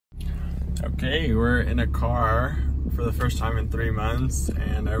Okay, we're in a car for the first time in 3 months,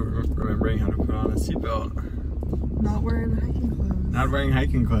 and I'm remembering how to put on a seatbelt. Not wearing hiking clothes. Not wearing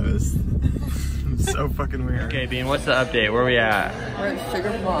hiking clothes. So fucking weird. Okay, Bean, what's the update? Where are we at? We're at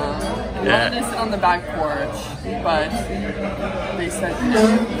Sugar Plum. We wanted to sit on the back porch, but they said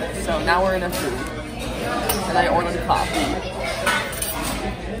no. So now we're in a food. And I ordered coffee.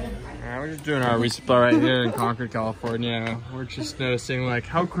 We're just doing our resupply right here in Concord, California. We're just noticing like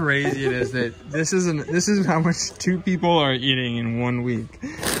how crazy it is that this is how much 2 people are eating in 1 week.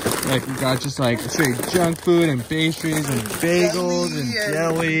 Like we got just like straight junk food and pastries and bagels and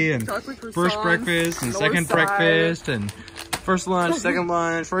jelly and first breakfast and second breakfast and first lunch, second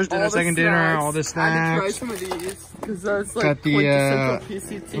lunch, first dinner, second dinner, all the snacks. I had to try some of these because that's like got the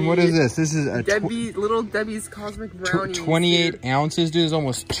PCT. and what is this? This is a Little Debbie's Cosmic Brownies. 28 ounces, dude. It's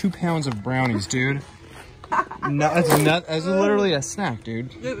almost 2 pounds of brownies, dude. That's literally a snack,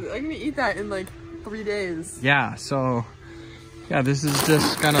 dude. Yeah, I'm gonna eat that in like 3 days. Yeah, so yeah, this is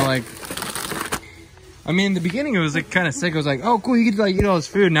just kind of like, I mean, in the beginning it was like kind of sick. It was like, oh cool, you get to like eat all this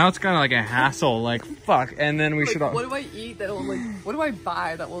food. Now it's kind of like a hassle, like fuck. And then we should all, what do I eat that will like, what do I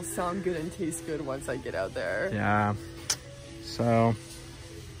buy that will sound good and taste good once I get out there? Yeah, so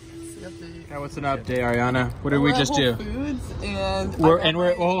yeah, what's an update, Ariana? What did we just do? Foods and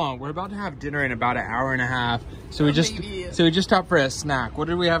we're hold on, we're about to have dinner in about an hour and a half. So we just stopped for a snack. What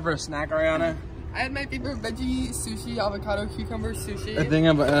did we have for a snack, Ariana? I had my favorite veggie sushi, avocado cucumber sushi. A thing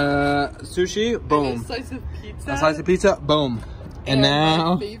of sushi, boom. And a slice of pizza. A slice of pizza, boom. And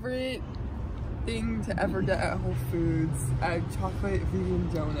now my favorite thing to ever get at Whole Foods, a chocolate vegan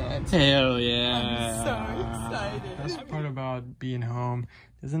donut. Hell yeah. I'm so excited. That's the part about being home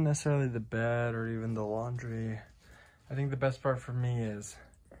isn't necessarily the bed or even the laundry. I think the best part for me is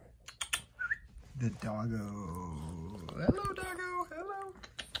the doggo. Hello, doggo. Hello.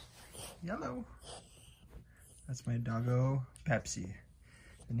 Yellow. That's my doggo Pepsi.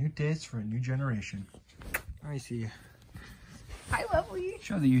 A new taste for a new generation. I see. Hi, lovely.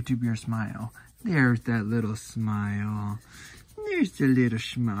 Show the YouTube your smile. There's that little smile. There's the little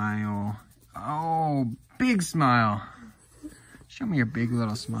smile. Oh, big smile. Show me your big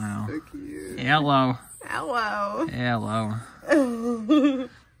little smile. So cute. Hello. Hello. Hello.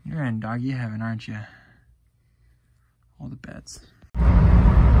 You're in doggy heaven, aren't you? All the pets.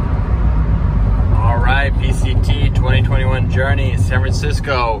 All right, PCT 2021 journey, San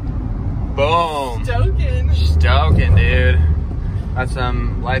Francisco. Boom. Stoking, dude. Got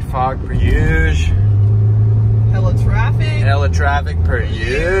some light fog per usual. Hella traffic Per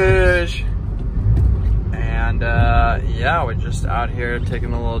usual. And yeah, we're just out here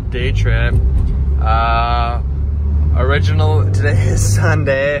taking a little day trip. Today is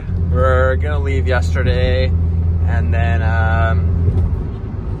Sunday. We're gonna leave yesterday, and then now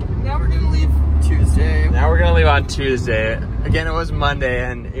we're gonna leave Tuesday. Now we're gonna leave on Tuesday. Again, it was Monday,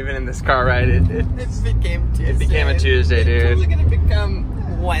 and even in this car ride, it became Tuesday. It became a Tuesday, dude. It's totally gonna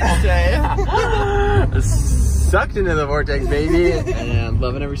become Wednesday. Sucked into the vortex, baby, and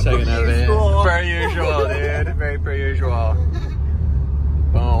loving every second of it. Per usual, dude. Very per usual.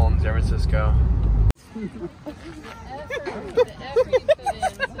 Boom, San Francisco.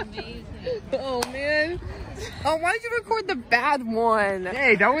 Oh man. Oh, why did you record the bad one?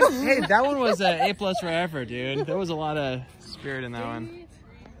 Hey, that one was an A+ for effort, dude. There was a lot of spirit in that one.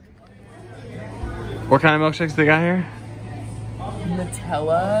 What kind of milkshakes they got here?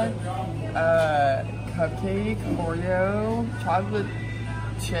 Nutella, cupcake, Oreo, chocolate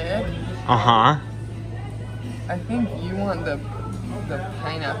chip. Uh-huh. I think you want the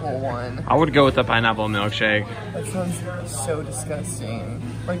pineapple one. I would go with the pineapple milkshake. That sounds so disgusting.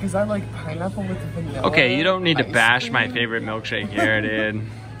 Like, is that like pineapple with vanilla? Okay, you don't need to bash my favorite milkshake here, dude.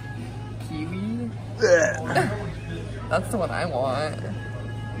 Kiwi? That's the one I want.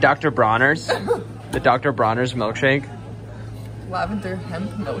 Dr. Bronner's. The Dr. Bronner's milkshake. Lavender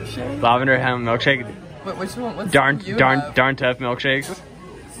hemp milkshake? Lavender hemp milkshake. Wait, which one? What's darn tough milkshakes.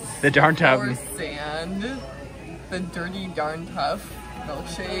 The darn tough. Or sand. The dirty darn tough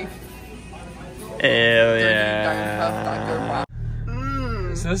milkshake. Hell yeah.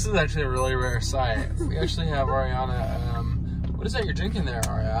 So this is actually a really rare sight. We actually have Ariana. What is that you're drinking there,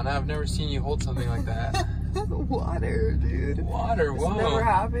 Ariana? I've never seen you hold something like that. Water, dude. Water, whoa. This never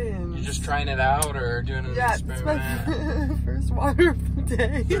happens. You just trying it out or doing an experiment? Yeah, it's my first water of the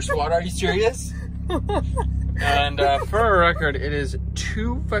day. First water? Are you serious? And for a record, it is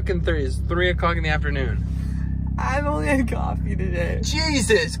 2:30. It's 3 o'clock in the afternoon. I've only had coffee today.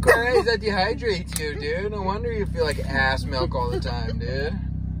 Jesus Christ, that dehydrates you, dude. No wonder you feel like ass milk all the time, dude.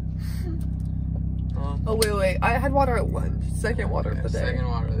 Well, Oh, wait. I had water at lunch. Second water of the day. Second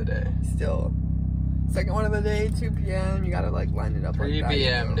water of the day. Still. Second one of the day, 2 p.m. You gotta like line it up 3 like that. 3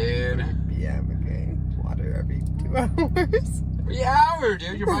 p.m., dude. 3 p.m. Okay. Water every 2 hours. Every hour,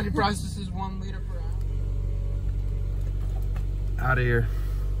 dude. Your body processes 1 liter per hour. Out of here.